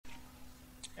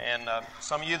And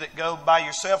some of you that go by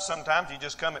yourself sometimes, you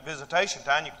just come at visitation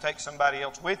time, you can take somebody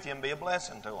else with you and be a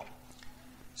blessing to them.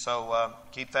 So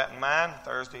keep that in mind.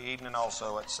 Thursday evening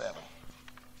also at 7.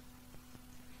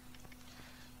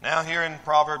 Now here in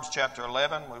Proverbs chapter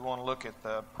 11, we want to look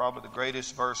at probably the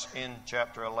greatest verse in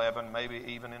chapter 11, maybe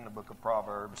even in the book of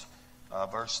Proverbs,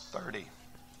 verse 30.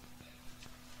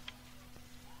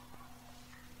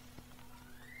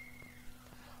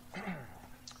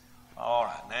 All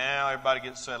right, now everybody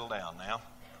get settled down now.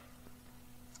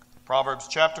 Proverbs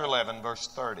chapter 11, verse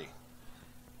 30.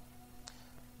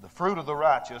 The fruit of the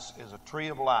righteous is a tree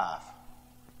of life,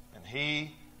 and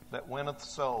he that winneth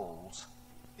souls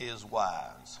is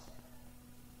wise.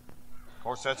 Of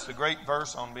course, that's the great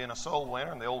verse on being a soul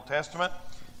winner in the Old Testament.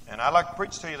 And I'd like to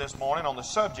preach to you this morning on the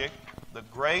subject, the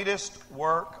greatest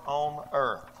work on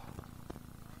earth.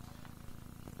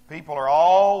 People are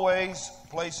always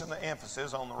placing the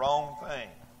emphasis on the wrong thing.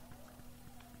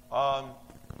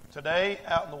 Today,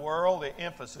 out in the world, the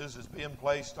emphasis is being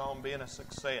placed on being a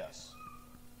success.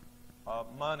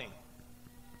 Money,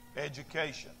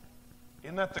 education.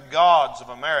 Isn't that the gods of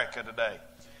America today?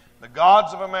 The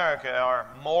gods of America are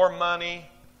more money,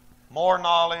 more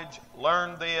knowledge,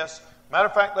 learn this. Matter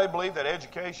of fact, they believe that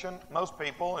education, most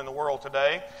people in the world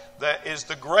today, that is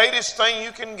the greatest thing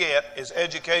you can get is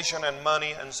education and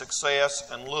money and success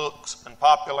and looks and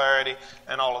popularity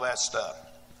and all of that stuff.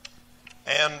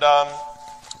 And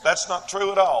that's not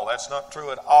true at all. That's not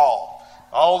true at all.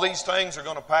 All these things are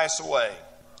going to pass away.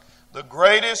 The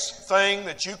greatest thing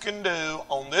that you can do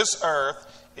on this earth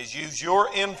is use your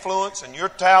influence and your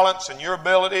talents and your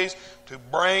abilities to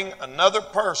bring another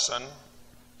person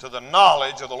to the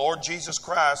knowledge of the Lord Jesus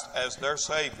Christ as their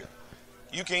Savior.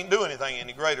 You can't do anything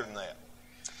any greater than that.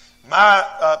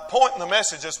 My point in the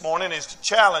message this morning is to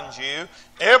challenge you,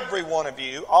 every one of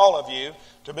you, all of you,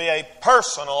 to be a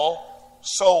personal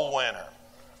soul winner.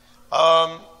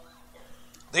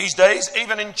 These days,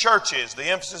 even in churches, the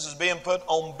emphasis is being put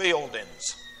on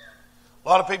buildings. A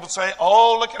lot of people say,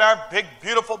 oh, look at our big,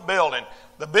 beautiful building.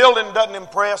 The building doesn't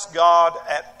impress God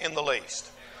in the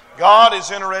least. God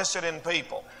is interested in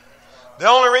people. The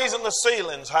only reason the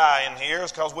ceiling's high in here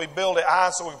is because we build it high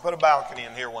so we can put a balcony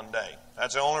in here one day.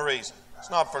 That's the only reason. It's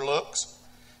not for looks.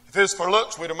 If it was for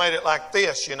looks, we'd have made it like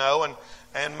this,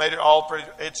 and made it all pretty.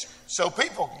 It's so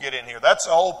people can get in here. That's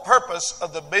the whole purpose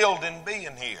of the building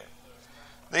being here.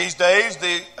 These days,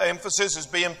 the emphasis is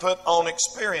being put on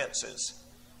experiences.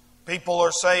 People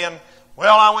are saying,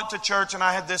 well, I went to church and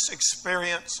I had this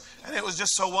experience and it was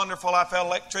just so wonderful. I felt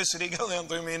electricity go down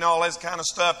through me and all this kind of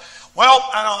stuff. Well,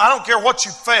 I don't care what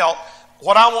you felt.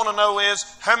 What I want to know is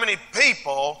how many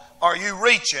people are you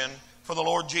reaching for the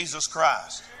Lord Jesus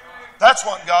Christ? That's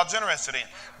what God's interested in.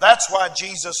 That's why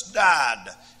Jesus died,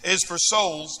 is for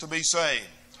souls to be saved.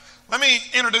 Let me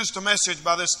introduce the message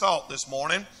by this thought this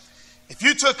morning. If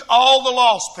you took all the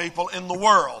lost people in the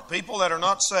world, people that are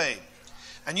not saved,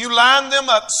 and you line them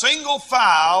up single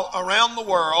file around the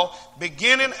world,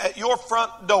 beginning at your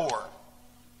front door,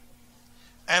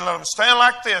 and let them stand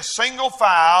like this, single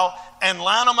file, and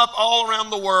line them up all around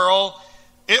the world,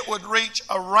 it would reach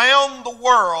around the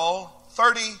world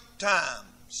 30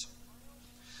 times.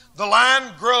 The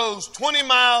line grows 20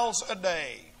 miles a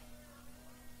day.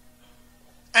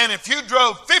 And if you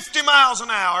drove 50 miles an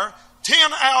hour,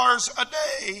 10 hours a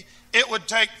day, it would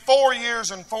take 4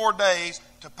 years and 4 days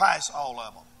to pass all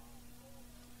of them.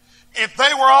 If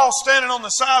they were all standing on the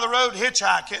side of the road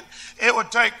hitchhiking, it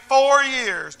would take 4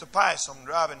 years to pass them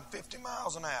driving 50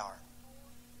 miles an hour.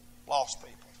 Lost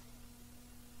people.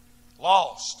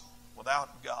 Lost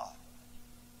without God.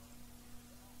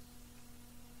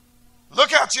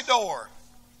 Look out your door.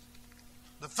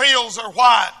 The fields are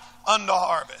white unto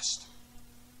harvest.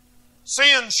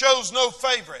 Sin shows no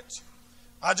favorites.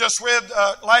 I just read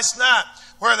last night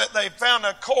where that they found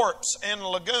a corpse in a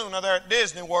lagoon there at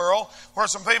Disney World where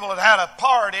some people had had a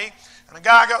party and a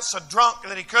guy got so drunk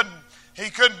that he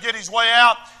couldn't get his way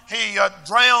out. He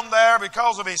drowned there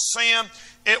because of his sin.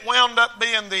 It wound up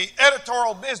being the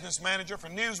editorial business manager for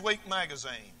Newsweek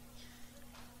magazine.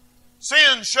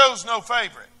 Sin shows no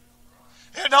favorite.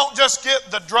 It don't just get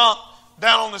the drunk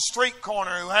down on the street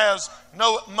corner who has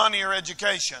no money or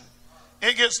education.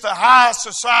 It gets the high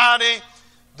society,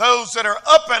 those that are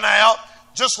up and out,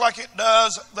 just like it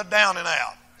does the down and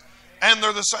out. And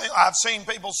they're the same. I've seen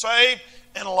people saved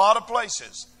in a lot of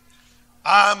places.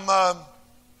 I've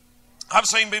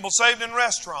seen people saved in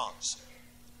restaurants.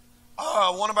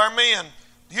 One of our men,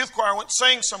 the youth choir, went to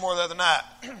sing somewhere the other night.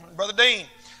 Brother Dean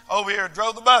over here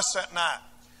drove the bus that night.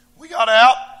 We got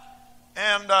out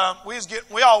and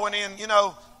we all went in,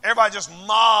 everybody just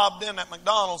mobbed in at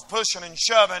McDonald's, pushing and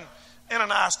shoving. in a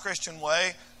nice Christian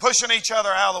way, pushing each other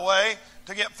out of the way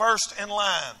to get first in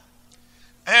line.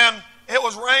 And it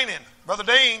was raining. Brother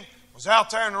Dean was out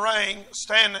there in the rain,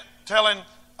 standing, telling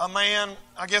a man,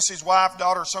 I guess his wife,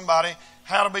 daughter, somebody,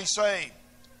 how to be saved.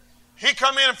 He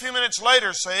come in a few minutes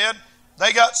later, said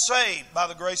they got saved by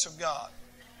the grace of God.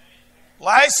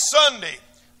 Last Sunday,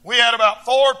 we had about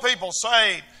 4 people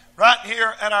saved right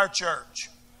here at our church,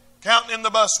 counting in the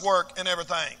bus work and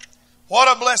everything.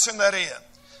 What a blessing that is.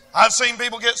 I've seen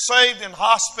people get saved in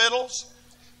hospitals.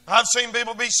 I've seen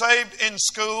people be saved in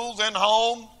schools, in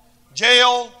home,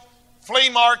 jail, flea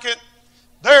market.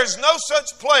 There's no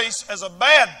such place as a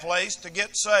bad place to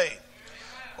get saved.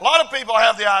 A lot of people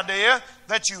have the idea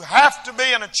that you have to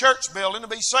be in a church building to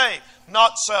be saved.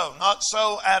 Not so. Not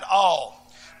so at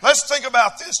all. Let's think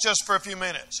about this just for a few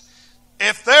minutes.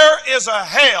 If there is a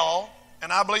hell,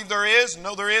 and I believe there is, and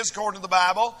know there is according to the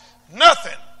Bible,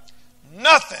 nothing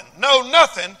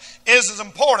is as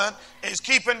important as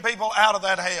keeping people out of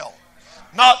that hell.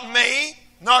 Not me,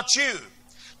 not you,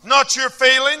 not your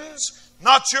feelings,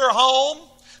 not your home,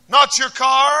 not your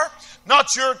car,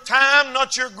 not your time,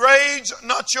 not your grades,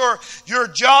 not your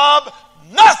job.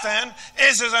 Nothing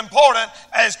is as important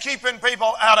as keeping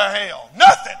people out of hell.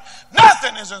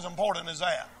 Nothing is as important as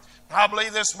that. I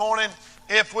believe this morning,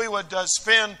 if we would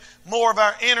spend more of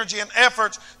our energy and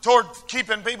efforts toward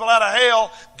keeping people out of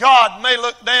hell, God may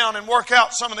look down and work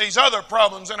out some of these other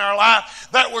problems in our life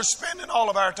that we're spending all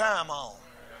of our time on.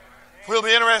 We'll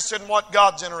be interested in what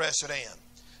God's interested in.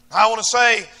 I want to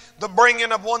say the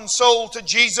bringing of one soul to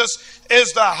Jesus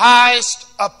is the highest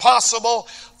possible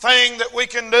thing that we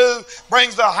can do.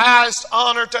 Brings the highest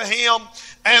honor to Him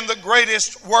and the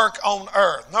greatest work on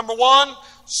earth. Number 1,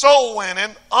 soul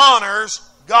winning honors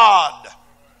God.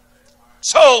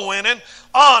 Soul winning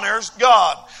honors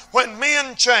God. When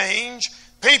men change,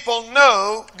 people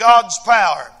know God's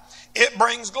power. It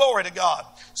brings glory to God.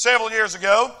 Several years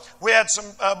ago, we had some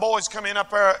boys come in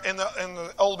up there in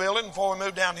the old building before we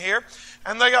moved down here,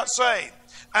 and they got saved.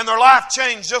 And their life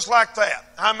changed just like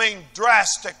that. I mean,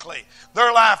 drastically.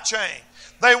 Their life changed.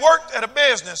 They worked at a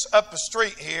business up the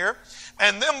street here,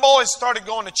 and them boys started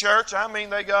going to church. I mean,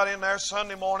 they got in there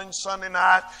Sunday morning, Sunday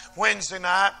night, Wednesday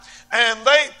night, and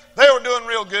they were doing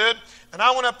real good. And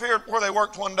I went up here where they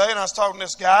worked one day, and I was talking to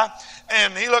this guy,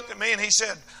 and he looked at me and he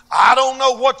said, I don't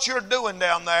know what you're doing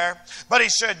down there, but he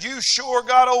said, you sure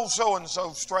got old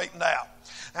so-and-so straightened out.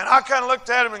 And I kind of looked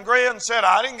at him and grinned and said,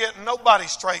 I didn't get nobody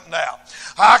straightened out.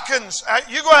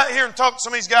 You go out here and talk to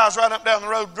some of these guys right up down the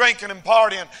road drinking and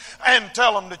partying and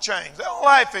tell them to change. They'll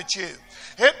laugh at you.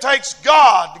 It takes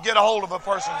God to get a hold of a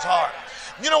person's heart.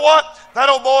 You know what? That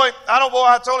old boy,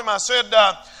 I told him, I said,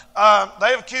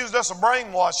 they've accused us of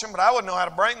brainwashing, but I wouldn't know how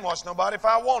to brainwash nobody if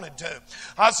I wanted to.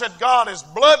 I said, God is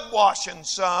blood washing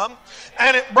some,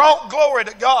 and it brought glory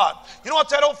to God. You know what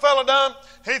that old fella done?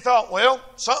 He thought, well,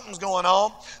 something's going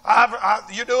on.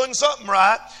 You're doing something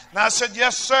right. And I said,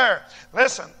 yes, sir.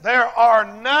 Listen, there are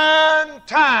 9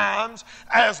 times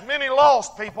as many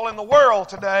lost people in the world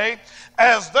today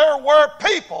as there were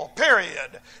people,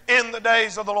 period, in the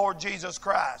days of the Lord Jesus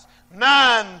Christ.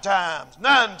 9 times.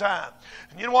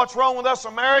 And you know what's wrong with us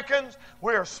Americans?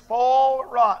 We're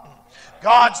spoiled rotten.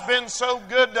 God's been so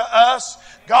good to us.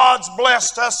 God's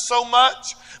blessed us so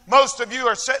much. Most of you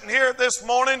are sitting here this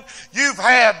morning. You've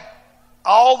had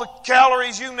all the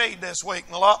calories you need this week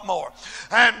and a lot more.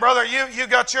 And brother, you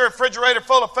got your refrigerator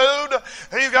full of food.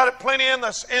 You've got it plenty in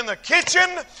the kitchen.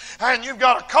 And you've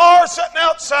got a car sitting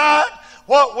outside.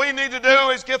 What we need to do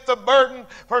is get the burden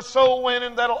for soul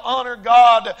winning that'll honor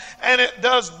God, and it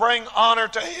does bring honor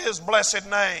to His blessed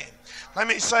name. Let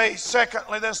me say,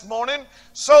 secondly, this morning,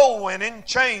 soul winning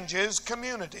changes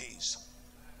communities.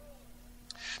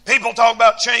 People talk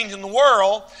about changing the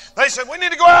world. They said, we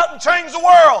need to go out and change the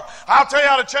world. I'll tell you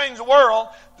how to change the world.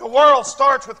 The world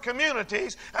starts with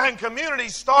communities, and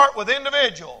communities start with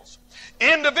individuals.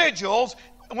 Individuals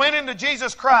winning to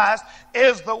Jesus Christ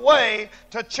is the way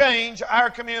to change our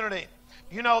community.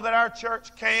 You know that our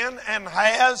church can and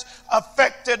has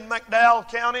affected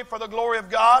McDowell County for the glory of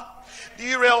God? Do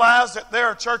you realize that there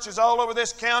are churches all over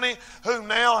this county who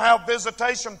now have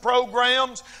visitation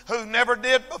programs who never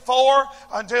did before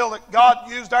until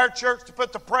God used our church to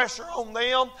put the pressure on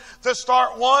them to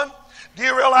start one? Do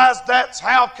you realize that's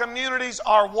how communities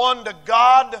are won to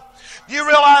God? Do you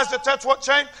realize that that's what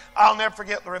changed? I'll never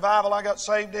forget the revival I got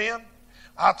saved in.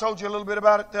 I told you a little bit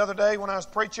about it the other day when I was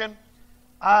preaching.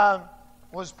 I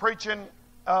was preaching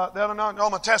the other night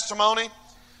on my testimony.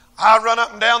 I run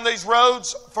up and down these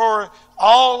roads for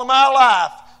all of my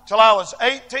life till I was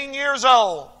 18 years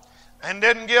old and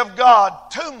didn't give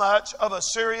God too much of a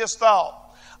serious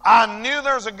thought. I knew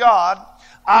there was a God.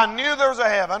 I knew there was a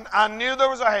heaven. I knew there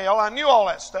was a hell. I knew all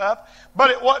that stuff.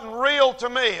 But it wasn't real to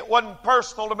me. It wasn't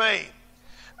personal to me.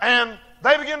 And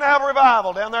they began to have a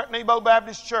revival down there at Nebo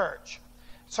Baptist Church.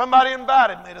 Somebody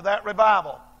invited me to that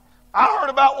revival. I heard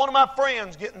about one of my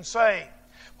friends getting saved.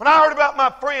 When I heard about my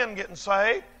friend getting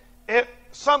saved,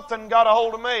 something got a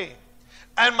hold of me.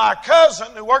 And my cousin,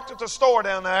 who worked at the store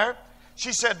down there,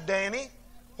 she said, Danny,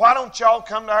 why don't y'all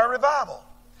come to our revival?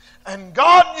 And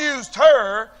God used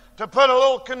her to put a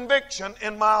little conviction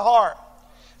in my heart.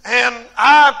 And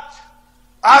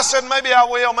I said, maybe I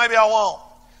will, maybe I won't.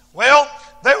 Well,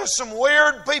 there was some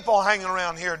weird people hanging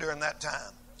around here during that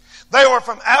time. They were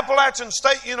from Appalachian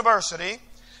State University,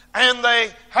 and they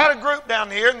had a group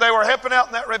down here, and they were helping out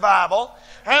in that revival,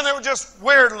 and they were just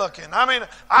weird looking. I mean,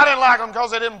 I didn't like them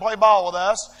because they didn't play ball with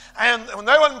us, and when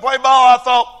they wouldn't play ball, I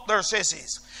thought they're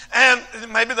sissies. And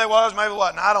maybe they was, maybe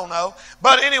wasn't, I don't know.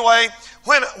 But anyway,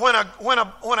 when a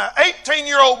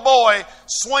 18-year-old boy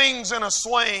swings in a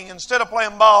swing instead of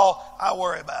playing ball, I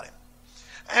worry about him.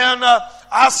 And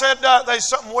I said, there's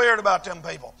something weird about them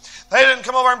people. They didn't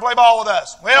come over and play ball with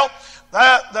us. Well,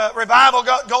 the revival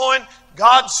got going.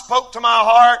 God spoke to my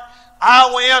heart.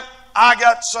 I went. I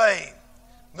got saved.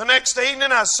 The next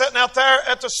evening, I was sitting out there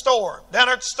at the store, down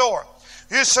at the store.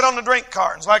 You used to sit on the drink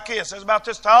cartons like this. It was about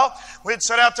this tall. We'd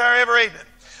sit out there every evening.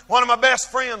 One of my best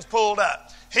friends pulled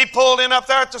up. He pulled in up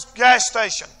there at the gas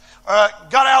station.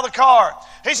 Got out of the car.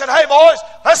 He said, hey, boys,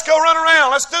 let's go run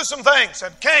around. Let's do some things. I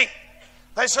said, can't.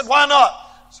 They said, why not?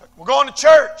 I said, we're going to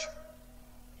church.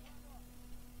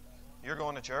 You're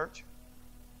going to church?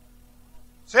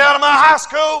 See, out of my high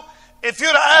school, if you'd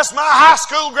have asked my high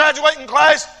school graduating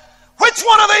class, which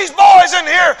one of these boys in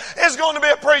here is going to be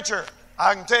a preacher?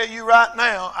 I can tell you right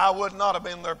now, I would not have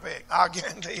been their pick. I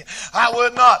guarantee you, I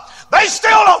would not. They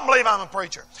still don't believe I'm a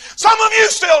preacher. Some of you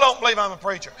still don't believe I'm a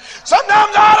preacher.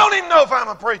 Sometimes I don't even know if I'm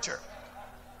a preacher.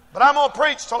 But I'm going to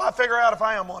preach till I figure out if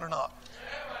I am one or not.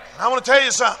 And I want to tell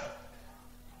you something.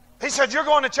 He said, you're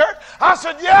going to church? I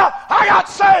said, yeah, I got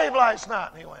saved last night.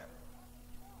 And he went.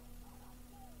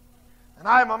 And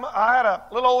I had a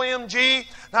little old MG,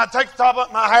 and I'd take the top of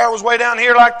it, my hair was way down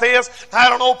here like this. I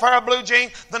had an old pair of blue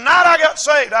jeans. The night I got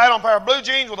saved, I had on a pair of blue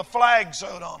jeans with a flag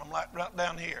sewed on them, like right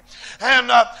down here.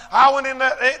 And I went in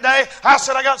that day, I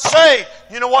said I got saved.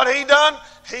 You know what he done?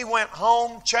 He went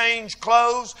home, changed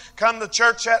clothes, come to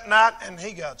church that night, and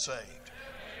he got saved.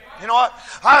 You know what?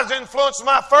 I was influenced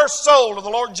my first soul to the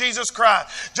Lord Jesus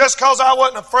Christ just because I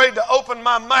wasn't afraid to open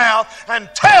my mouth and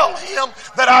tell him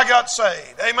that I got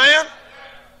saved. Amen?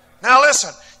 Now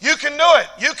listen, you can do it.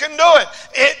 You can do it.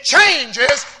 It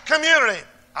changes community.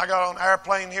 I got on an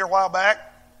airplane here a while back.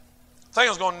 I think I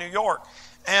was going to New York.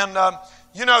 And,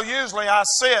 usually I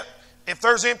sit, if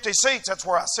there's empty seats, that's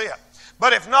where I sit.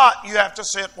 But if not, you have to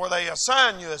sit where they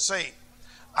assign you a seat.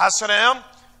 I sit down,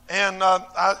 and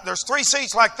there's 3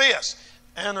 seats like this.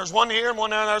 And there's one here and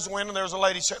one there. There's a window. There's a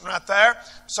lady sitting right there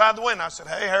beside the window. I said,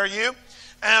 hey, how are you?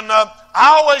 And I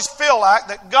always feel like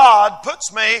that God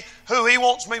puts me who He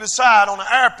wants me beside on an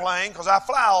airplane, because I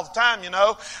fly all the time,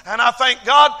 And I think,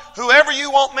 God, whoever you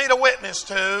want me to witness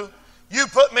to, you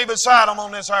put me beside them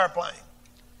on this airplane.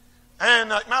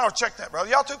 And you might ought to check that, brother.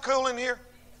 Y'all too cool in here?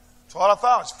 That's what I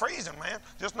thought. It's freezing, man.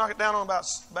 Just knock it down on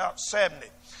about 70.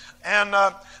 And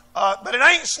but it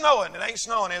ain't snowing. It ain't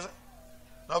snowing, is it?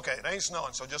 Okay, it ain't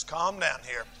snowing, so just calm down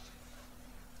here.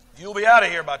 You'll be out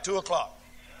of here by 2 o'clock.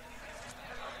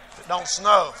 If it don't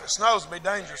snow. If it snows, it'll be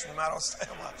dangerous. We might all stay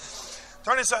away.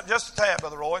 Turn this up just a tad,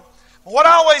 Brother Roy. But what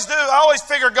I always do, I always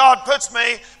figure God puts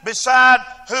me beside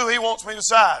who He wants me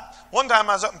beside. One time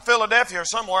I was up in Philadelphia or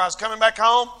somewhere. I was coming back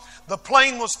home. The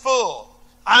plane was full.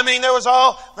 I mean, there was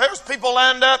people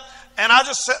lined up. And I was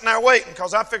just sitting there waiting,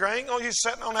 because I figure I ain't going to use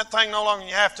sitting on that thing no longer than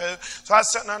you have to. So I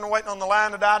was sitting there waiting on the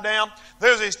line to die down.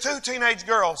 There was these 2 teenage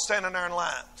girls standing there in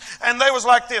line. And they was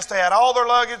like this. They had all their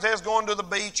luggage. They was going to the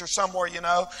beach or somewhere, And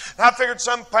I figured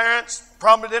some parents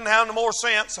probably didn't have no more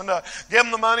sense and give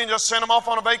them the money and just send them off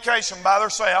on a vacation by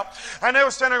themselves. And they were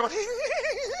standing there going,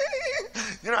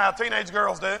 you know how teenage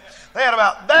girls do. They had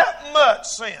about that much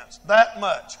sense, that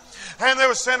much. And they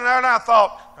were standing there, and I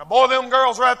thought, now, boy, them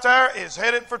girls right there is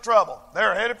headed for trouble.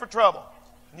 They're headed for trouble.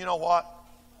 And you know what?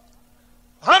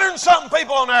 100 and something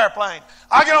people on the airplane.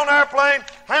 I get on the airplane,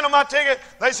 hand them my ticket.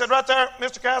 They said, right there,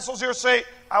 Mr. Castle's your seat.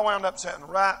 I wound up sitting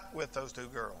right with those 2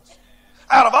 girls.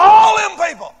 Out of all them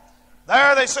people,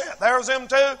 there they sat. There was them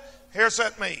 2. Here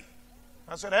sat me.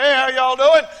 I said, hey, how y'all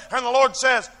doing? And the Lord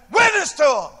says, witness to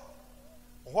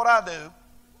them. What I do,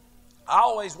 I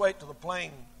always wait till the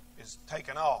plane is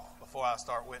taken off before I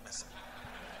start witnessing.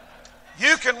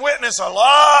 You can witness a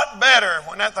lot better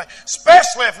when that thing,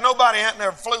 especially if nobody hadn't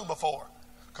never flew before.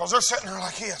 Because they're sitting there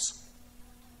like this.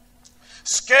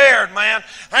 Scared, man.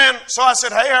 And so I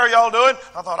said, hey, how are y'all doing?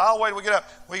 I thought, I'll wait till we get up.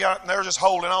 We got up and they're just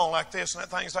holding on like this and that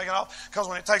thing's taking off. Because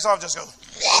when it takes off, it just goes,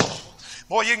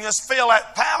 boy, you can just feel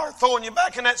that power throwing you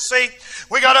back in that seat.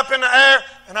 We got up in the air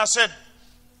and I said,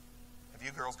 have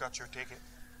you girls got your ticket?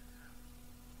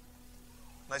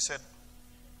 They said,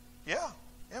 yeah,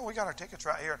 we got our tickets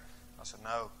right here. I said,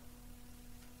 no,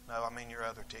 I mean your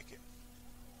other ticket.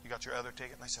 You got your other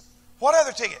ticket? And they said, what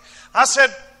other ticket? I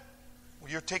said,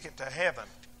 well, your ticket to heaven,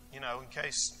 in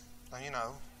case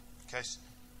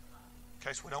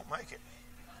we don't make it.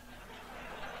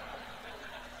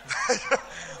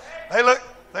 They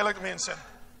looked at me and said,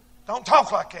 don't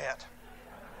talk like that.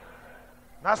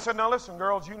 And I said, now listen,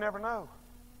 girls, you never know.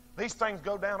 These things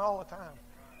go down all the time.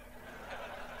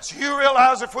 So you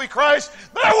realize if we crashed,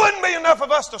 there wouldn't be enough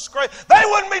of us to scrape. They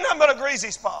wouldn't be nothing but a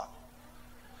greasy spot.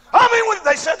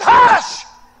 They said, hush!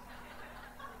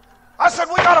 I said,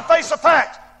 we got to face the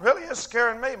fact. Really is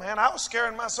scaring me, man. I was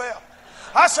scaring myself.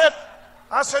 I said,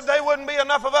 they wouldn't be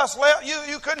enough of us left.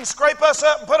 You couldn't scrape us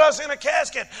up and put us in a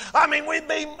casket. We'd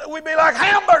be like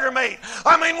hamburger meat.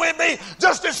 We'd be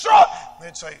just destroyed.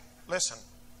 They'd say, listen.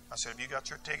 I said, have you got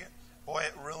your ticket? Boy,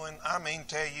 it ruined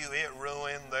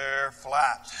their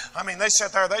flight. They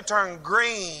sat there, they turned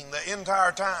green the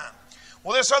entire time.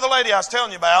 Well, this other lady I was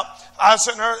telling you about, I was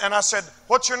sitting there and I said,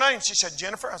 what's your name? She said,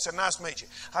 Jennifer. I said, nice to meet you.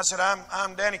 I said,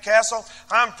 I'm Danny Castle.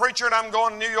 I'm a preacher and I'm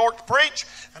going to New York to preach.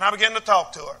 And I began to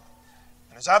talk to her.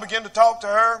 And as I began to talk to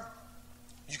her,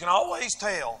 you can always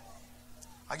tell.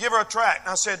 I give her a tract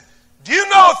and I said, do you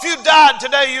know if you died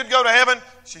today you'd go to heaven?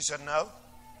 She said, no.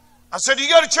 I said, do you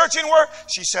go to church anywhere?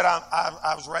 She said,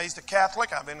 I was raised a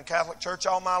Catholic. I've been in Catholic church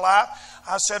all my life.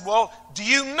 I said, well, do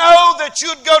you know that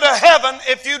you'd go to heaven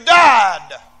if you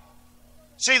died?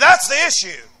 See, that's the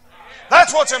issue.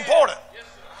 That's what's important.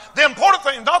 The important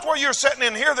thing, not where you're sitting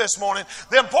in here this morning.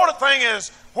 The important thing is,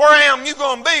 where am you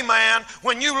going to be, man,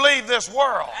 when you leave this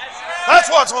world? That's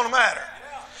what's going to matter.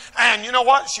 And you know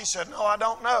what? She said, no, I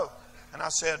don't know. And I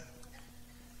said,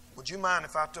 would you mind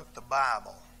if I took the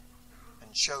Bible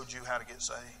and showed you how to get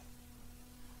saved?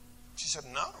 She said,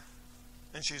 no.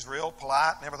 And she's real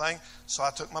polite and everything. So I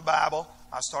took my Bible.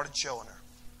 I started showing her.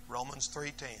 Romans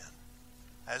 3:10.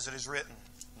 As it is written,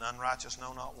 none righteous,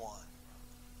 no, not one.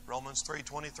 Romans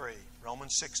 3:23.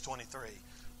 Romans 6:23.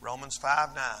 Romans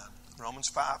 5:9. Romans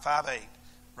 5:8.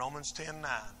 Romans 10:9.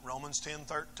 Romans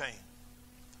 10:13.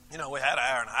 We had an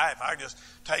hour and a half. I could just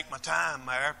take my time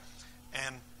there.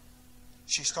 And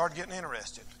she started getting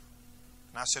interested.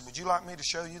 And I said, would you like me to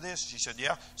show you this? She said,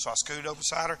 yeah. So I scooted over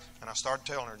beside her and I started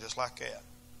telling her just like that.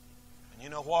 And you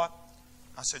know what?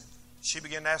 I said, she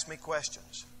began to ask me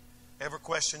questions. Every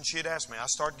question she'd ask me, I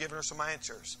started giving her some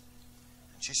answers.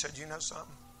 And she said, you know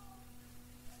something?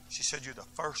 She said, you're the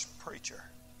first preacher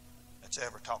that's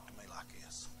ever talked to me like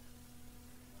this.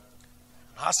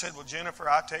 And I said, well, Jennifer,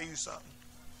 I'll tell you something.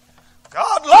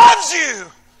 God loves you.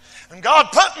 And God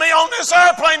put me on this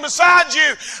airplane beside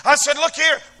you. I said, look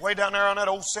here. Way down there on that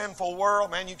old sinful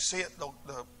world, man, you can see it, the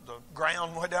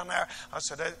ground way down there. I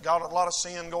said, got a lot of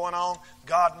sin going on.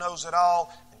 God knows it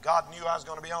all. And God knew I was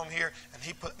going to be on here. And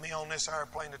He put me on this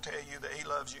airplane to tell you that He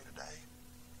loves you today.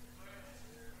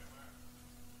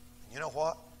 And you know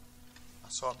what? I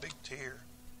saw a big tear.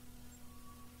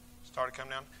 Started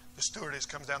coming down. The stewardess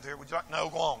comes down here. Would you like? No,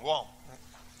 go on.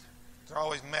 They're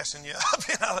always messing you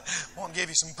up. Want to give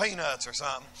you some peanuts or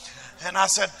something. And I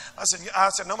said,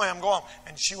 no, ma'am, go on.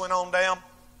 And she went on down.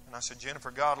 And I said, Jennifer,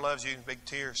 God loves you. And big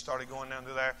tears started going down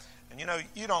through there. And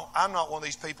I'm not one of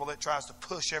these people that tries to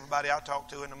push everybody I talk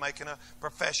to into making a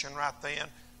profession right then.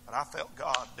 But I felt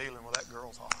God dealing with that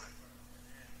girl's heart.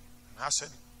 And I said,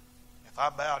 if I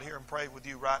bowed here and prayed with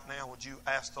you right now, would you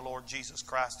ask the Lord Jesus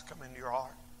Christ to come into your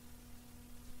heart?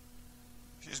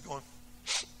 She's going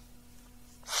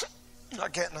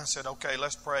like that, and I said, okay,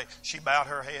 let's pray. She bowed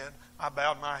her head. I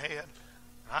bowed my head.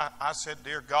 I said,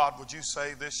 dear God, would you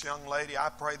save this young lady? I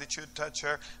pray that you'd touch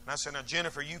her. And I said, now,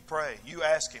 Jennifer, you pray. You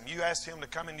ask Him. You asked Him to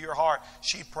come into your heart.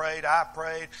 She prayed. I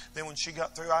prayed. Then when she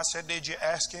got through, I said, did you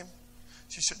ask Him?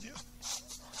 She said, yeah.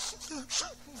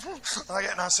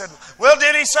 And I said, well,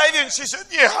 did He save you? And she said,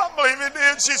 yeah, I believe He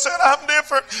did. She said, I'm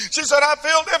different. She said, I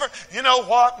feel different. You know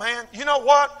what, man? You know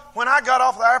what? When I got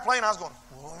off the airplane, I was going,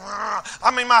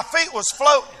 my feet was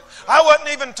floating. I wasn't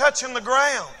even touching the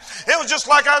ground. It was just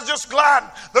like I was just gliding.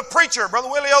 The preacher, Brother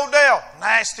Willie Odell,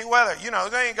 nasty weather. You know,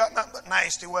 they ain't got nothing but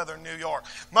nasty weather in New York.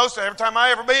 Every time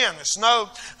I ever been, it snowed.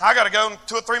 I got to go in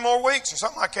 2 or 3 more weeks or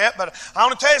something like that. But I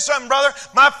want to tell you something, brother.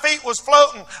 My feet was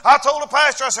floating. I told the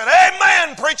pastor, I said,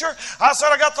 amen, preacher. I said,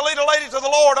 I got to lead a lady to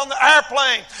the Lord on the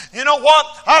airplane. You know what?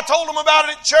 I told them about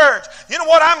it at church. You know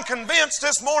what? I'm convinced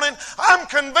this morning, I'm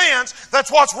convinced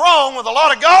that's what's wrong with a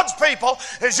lot of God's people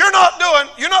is you're not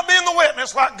being the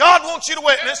witness like God wants you to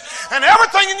witness, and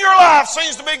everything in your life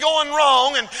seems to be going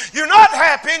wrong, and you're not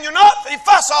happy, and you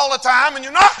fuss all the time, and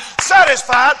you're not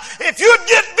satisfied. If you'd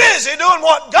get busy doing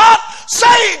what God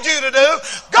saved you to do,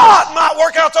 God might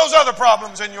work out those other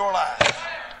problems in your life.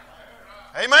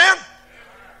 Amen?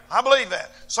 I believe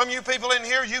that. Some of you people in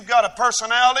here, you've got a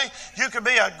personality. You could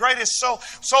be a greatest soul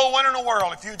winner in the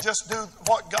world if you just do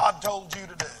what God told you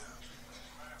to do.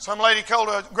 Some lady told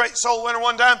a great soul winner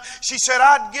one time, she said,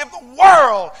 I'd give the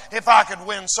world if I could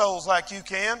win souls like you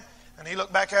can. And he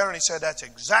looked back at her and he said, that's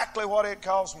exactly what it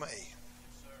cost me.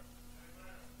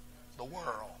 The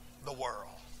world. The world.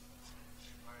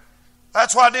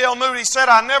 That's why D.L. Moody said,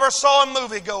 I never saw a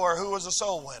moviegoer who was a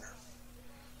soul winner.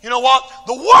 You know what?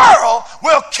 The world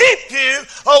will keep you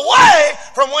away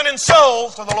from winning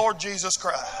souls to the Lord Jesus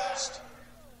Christ.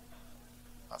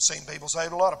 I've seen people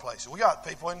saved a lot of places. We got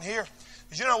people in here.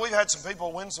 Did you know we've had some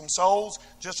people win some souls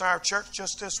just in our church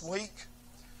just this week?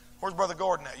 Where's Brother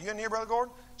Gordon at? You in here, Brother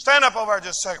Gordon? Stand up over there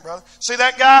just a second, brother. See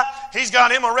that guy? He's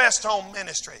got him a rest home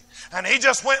ministry. And he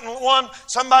just went and won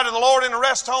somebody to the Lord in a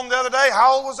rest home the other day.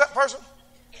 How old was that person?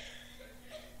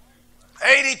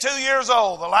 82 years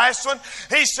old. The last one,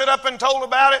 he stood up and told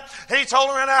about it. He told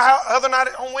him the other night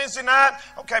on Wednesday night.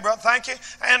 Okay, brother, thank you.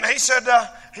 And he said, I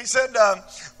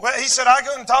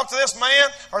go and talk to this man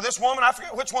or this woman, I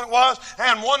forget which one it was,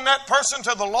 and won that person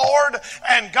to the Lord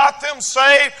and got them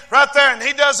saved right there. And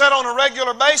he does that on a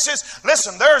regular basis.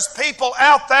 Listen, there's people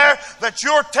out there that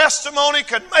your testimony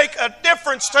could make a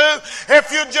difference to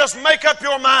if you just make up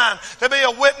your mind to be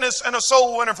a witness and a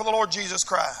soul winner for the Lord Jesus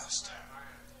Christ.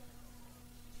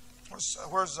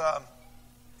 Where's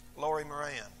Lori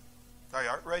Moran? There you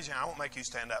are. Raise your hand. I won't make you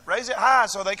stand up. Raise it high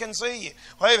so they can see you.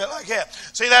 Wave it like that.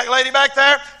 See that lady back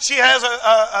there? She has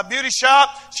a beauty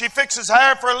shop. She fixes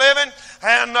hair for a living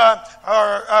and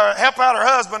or help out her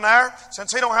husband there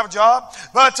since he don't have a job.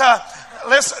 But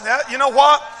listen, you know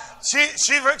what? She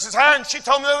fixes hair, and she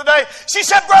told me the other day, she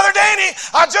said, Brother Danny,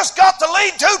 I just got to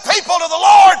lead 2 people to the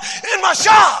Lord in my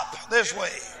shop this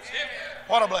week.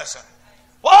 What a blessing.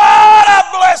 What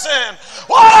a blessing!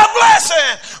 What a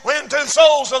blessing! Win 2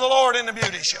 souls to the Lord in the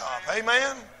beauty shop.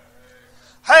 Amen?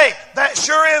 Hey, that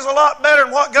sure is a lot better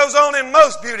than what goes on in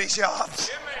most beauty shops.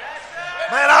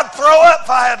 Man, I'd throw up if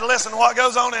I had to listen to what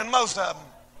goes on in most of them.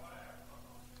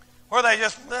 Where they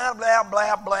just blah, blah,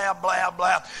 blah, blah, blah,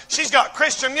 blah. She's got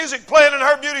Christian music playing in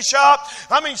her beauty shop.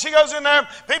 I mean, she goes in there,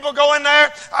 people go in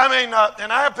there. I mean,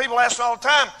 and I have people ask me all the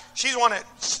time. She's the one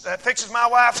that fixes my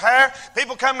wife's hair.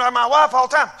 People come to my wife all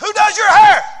the time. Who does your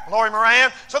hair? Lori Moran.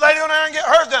 So they go in there and get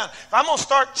hers done. I'm going to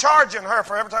start charging her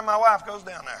for every time my wife goes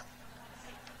down there.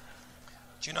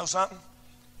 But you know something?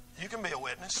 You can be a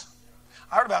witness.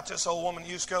 I heard about this old woman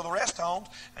who used to go to the rest homes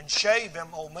and shave them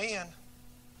old men.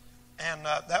 And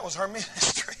that was her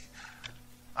ministry.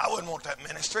 I wouldn't want that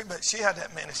ministry, but she had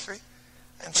that ministry.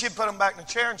 And she'd put them back in the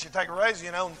chair and she'd take a razor,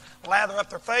 and lather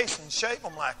up their face and shape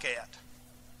them like that.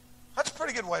 That's a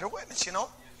pretty good way to witness,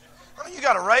 I mean, you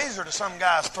got a razor to some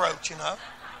guy's throat,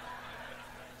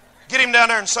 Get him down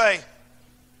there and say,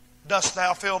 dost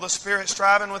thou feel the Spirit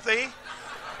striving with thee?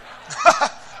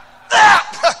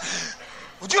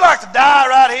 Would you like to die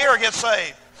right here or get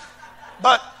saved?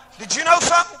 But did you know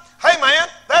something? Hey, man,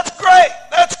 that's great.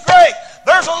 That's great.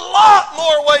 There's a lot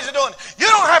more ways of doing it. You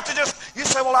don't have to you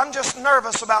say, well, I'm just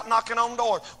nervous about knocking on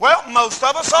doors. Well, most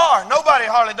of us are. Nobody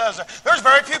hardly does that. There's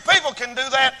very few people can do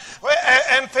that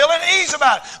and feel at ease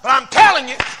about it. But I'm telling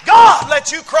you, God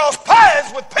lets you cross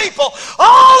paths with people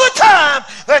all the time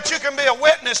that you can be a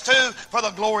witness to for the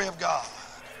glory of God.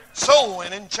 Soul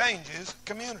winning changes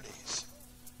communities.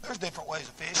 There's different ways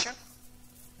of fishing.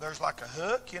 There's like a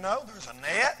hook, There's a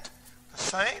net. The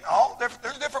saint,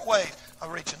 there's different ways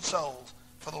of reaching souls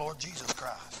for the Lord Jesus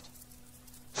Christ.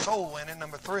 Soul winning,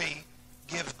 number 3,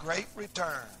 gives great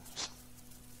returns.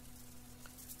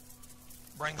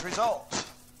 Brings results.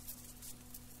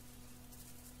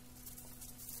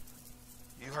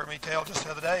 You heard me tell just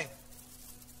the other day,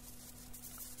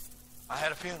 I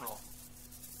had a funeral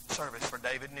service for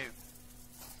David Newton.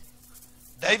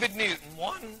 David Newton,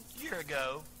 1 year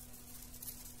ago,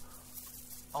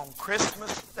 on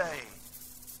Christmas Day,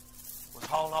 was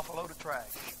hauling off a load of trash.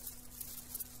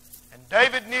 And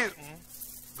David Newton,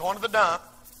 going to the dump,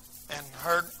 and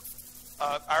heard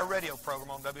our radio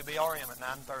program on WBRM at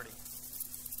 9:30.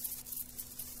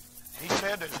 He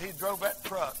said as he drove that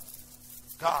truck,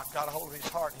 God got a hold of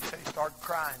his heart, and he said he started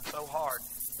crying so hard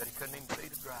that he couldn't even see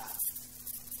to drive.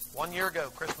 1 year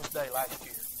ago, Christmas Day last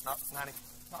year, not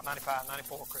 95,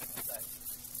 94 Christmas Day.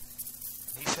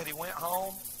 And he said he went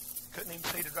home, couldn't even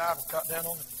see to drive, and got down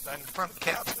in front of the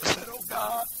couch and said, "Oh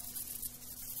God,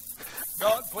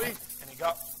 God, please." And he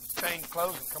got changed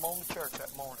clothes and come on to church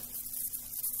that morning.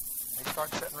 And he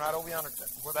started sitting right over yonder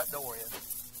where that door is.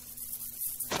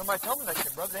 And somebody told me, they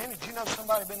said, "Brother Danny, did you know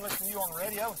somebody had been listening to you on the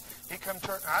radio?" He come to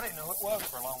church, and I didn't know who it was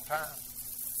for a long time.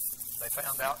 They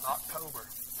found out in October,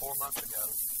 4 months ago,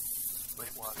 but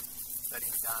it was that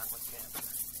he was dying with cancer.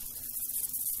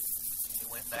 He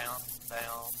went down,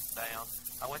 down, down.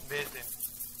 I went and visited him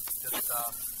just,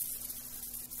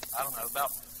 I don't know,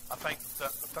 I think the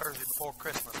Thursday before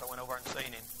Christmas, I went over and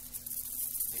seen him.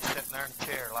 He's sitting there in a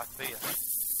chair like this.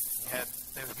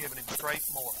 They was giving him straight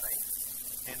morphine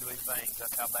into his veins.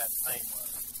 That's how bad the pain was.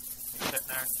 He's sitting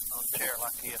there on a chair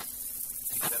like this.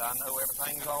 He said, "I know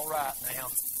everything's all right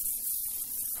now."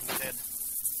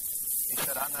 He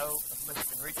said, "I know if this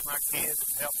can reach my kids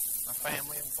and help my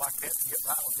family and like that to get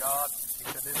right with God," he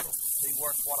said, "this will be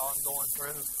worth what I'm going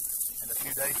through." And a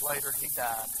few days later, he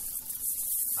died.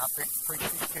 I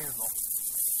preached his funeral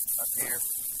up here.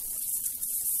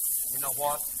 You know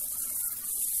what?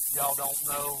 Y'all don't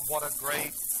know what a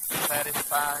great,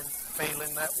 satisfying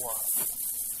feeling that was.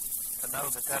 To know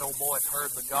that old boy had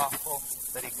heard the gospel,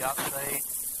 that he got saved.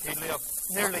 He lived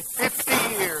nearly 50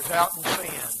 years out in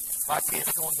sin, like he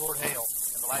was going toward hell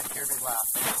in the last year of his life.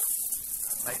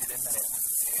 Made it into heaven.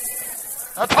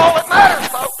 That's all that matters,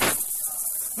 folks.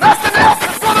 Nothing else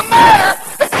is going to matter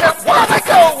except where they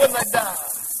go when they die.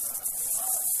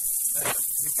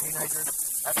 You teenagers,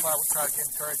 that's why we try to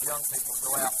encourage young people to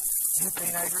go out. You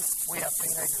teenagers, we have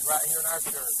teenagers right here in our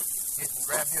church. You can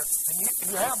grab you, and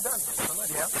you have done this. Some of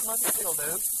you have, some of you still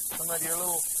do. Some of you are a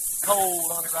little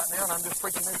cold on it right now, and I'm just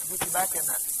preaching this to get you back in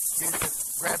that. You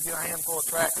just grab you a handful of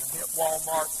tracts and hit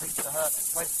Walmart, Pizza Hut,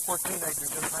 place where teenagers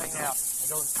just hang out and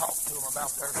go and talk to them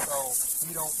about their soul.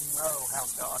 You don't know how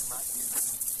God might use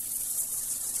them.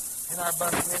 In our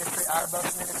bus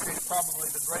ministry is probably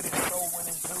the greatest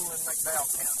soul-winning tool in McDowell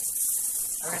County.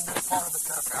 They're in this part of the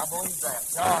country. I believe that.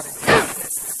 God has used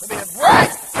it to be a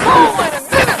great soul-winning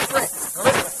ministry. Now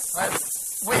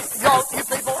listen, you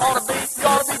people ought to be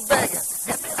begging.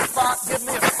 Give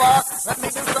me a spot. Let me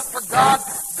do something for God.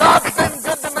 God's been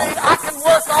good to me. I can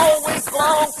work all week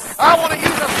long. I want to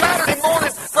use a Saturday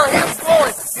morning for His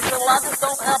glory. You say, "Well, I just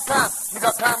don't have time." You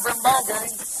got time for them ball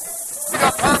games. You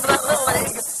got time for that little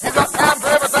league. You got time for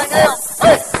everything else.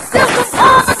 Hey, give some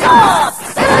time to God.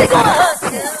 It ain't going to hurt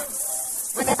you.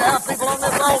 We need to have people on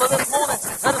this altar this morning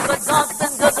that will say, "God's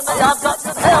been good to me. I've got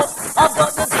good health. I've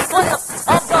got good strength.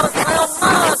 I've got a sound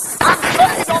mind. I'm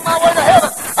saved on my way to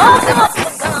heaven. I'll give up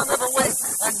some time every week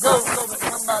and go so that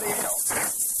somebody else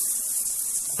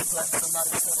can let somebody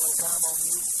spend a little time on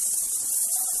you."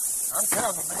 I'm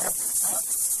telling you, man,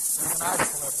 there's an ice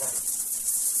cream up there.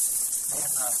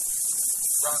 And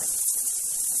Ronnie.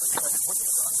 What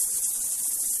is Ronnie?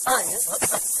 I ain't been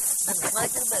a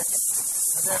snake in a biscuit.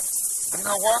 But then, you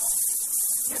know what?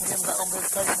 Getting him back on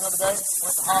visitation the other day.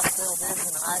 Went to the hospital,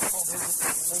 visiting an actual visit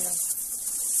with him.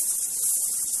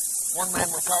 One man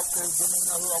we talked to didn't even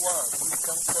know who I was. He was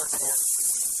coming to church here.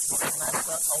 He was messed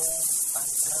up, old,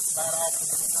 bad off, and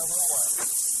didn't know who I was.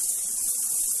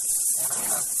 And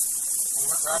we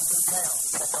went riding through town,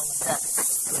 checked on the jacket.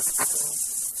 Checked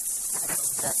on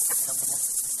the jacket coming in.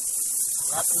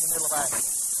 Right through the middle of Athens.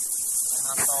 And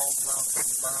I saw drunks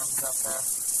and bums up there.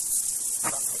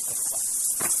 Something hit this place.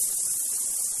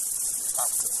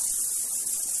 Stop this.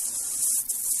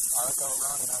 I looked over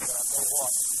Ronnie and I said, "I'll tell you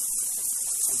what.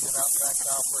 We get out back to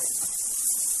our free.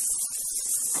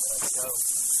 Let's go."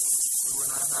 We were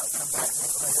not come back in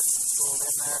the list, pulled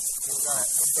in there. It was right.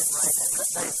 It didn't rain. That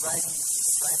day it rained.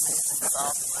 It rained and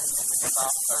stopped and rained and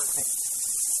stopped Thursday.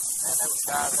 Man, there was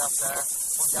guys out there.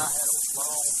 One guy had a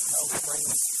long, no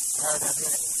screen, tired of it,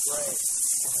 and he was gray.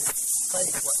 And his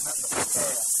face wasn't nothing but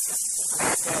scab. It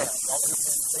was scab. All he was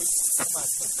in the beach. Somebody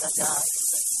said, "That guy."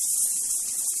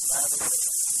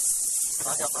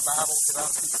 I got my Bible, get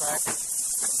out 2 tracks.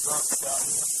 Some drunks got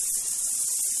him.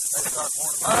 They start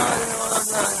warning, and I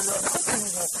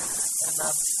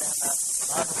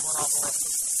just went off and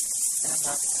listened. And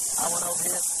I went over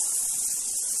here.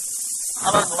 I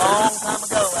learned a long time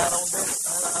ago out on the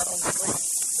street,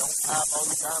 don't type all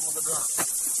your time with the drums.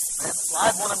 Man, so I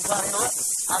had one of them trying to interrupt me.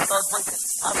 I started preaching.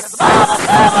 I said, "The Bible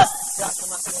says it." Got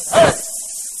come up and said, "Hey,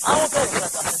 I want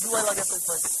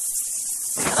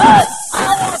Hey,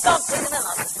 I want to talk to you now.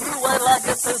 I said, you wait till I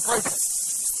get through preaching.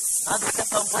 I just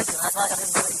kept on preaching, act like I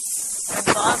didn't preach. And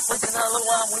so I was preaching there a little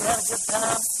while, and we had a good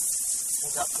time.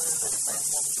 We got through, this man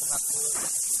woman come up to us.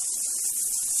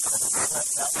 I had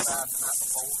slept outside the night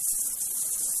before.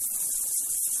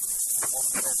 And the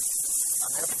woman said,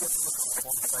 I never forget the look on the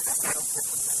woman face. She's so quick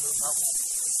when men do nothing.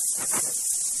 She said,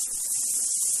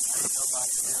 ain't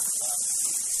nobody here about it.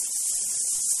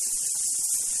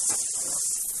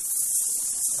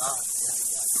 God, yeah,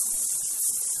 yeah.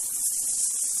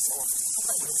 Lord, what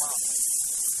about your mom?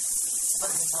 What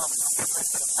about your mom? I'm going to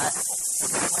make it a apple.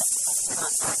 I'm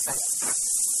not like that.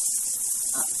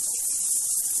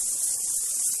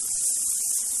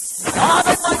 Oh,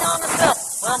 they bring on the stuff.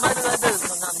 Well, maybe they do.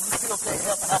 Sometimes you still can't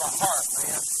help but have a heart,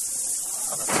 man.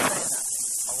 Of a sinner.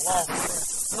 A lost sinner.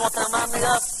 You know what that reminds me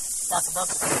of? Like a bunch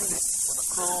of kids with a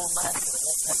cruel master that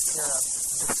won't take care of them.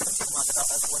 Just treat them like that.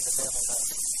 That's the way the devil does.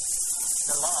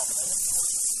 They're lost, man.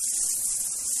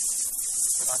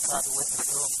 But I tried to witness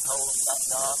to them, told them about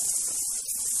God.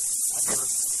 I give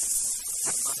them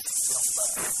money to get on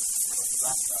back. It's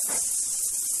right back.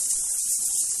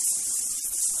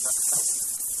 I got to say,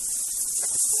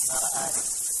 we still got to act.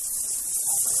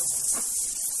 On buildings,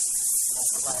 on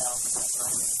clouds, on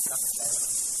rain, coming down.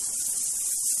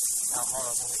 How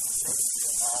horrible it can be to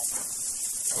get off,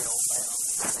 hell-bound,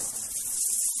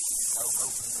 no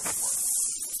hope in this world.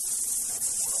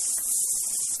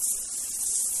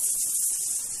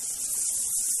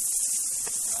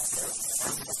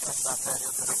 About that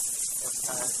every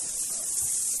time.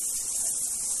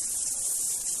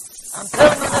 I'm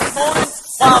telling you this morning,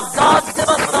 while God gives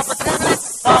us an opportunity,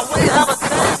 while we have a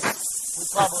chance, we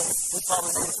probably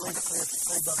need at least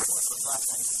three bucks worth of right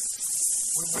now.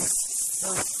 We need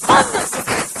those hundreds of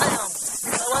these pounds.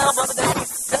 You say, well, Brother Danny,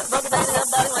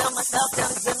 everybody around my South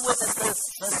County's been witness to.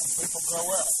 Listen, people grow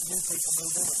up. New people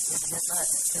move in. People get married.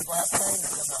 People have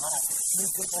changes in their home. New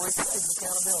people receive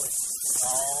accountability. It's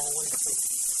always people.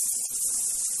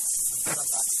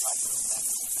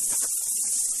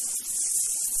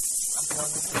 I'm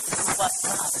telling you, it's like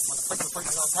tithing. When the preacher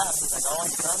preaches on tithing, you think, oh,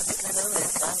 he's trying to get me to do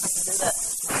this, trying to get me to do that.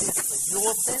 It's for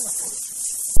your benefit.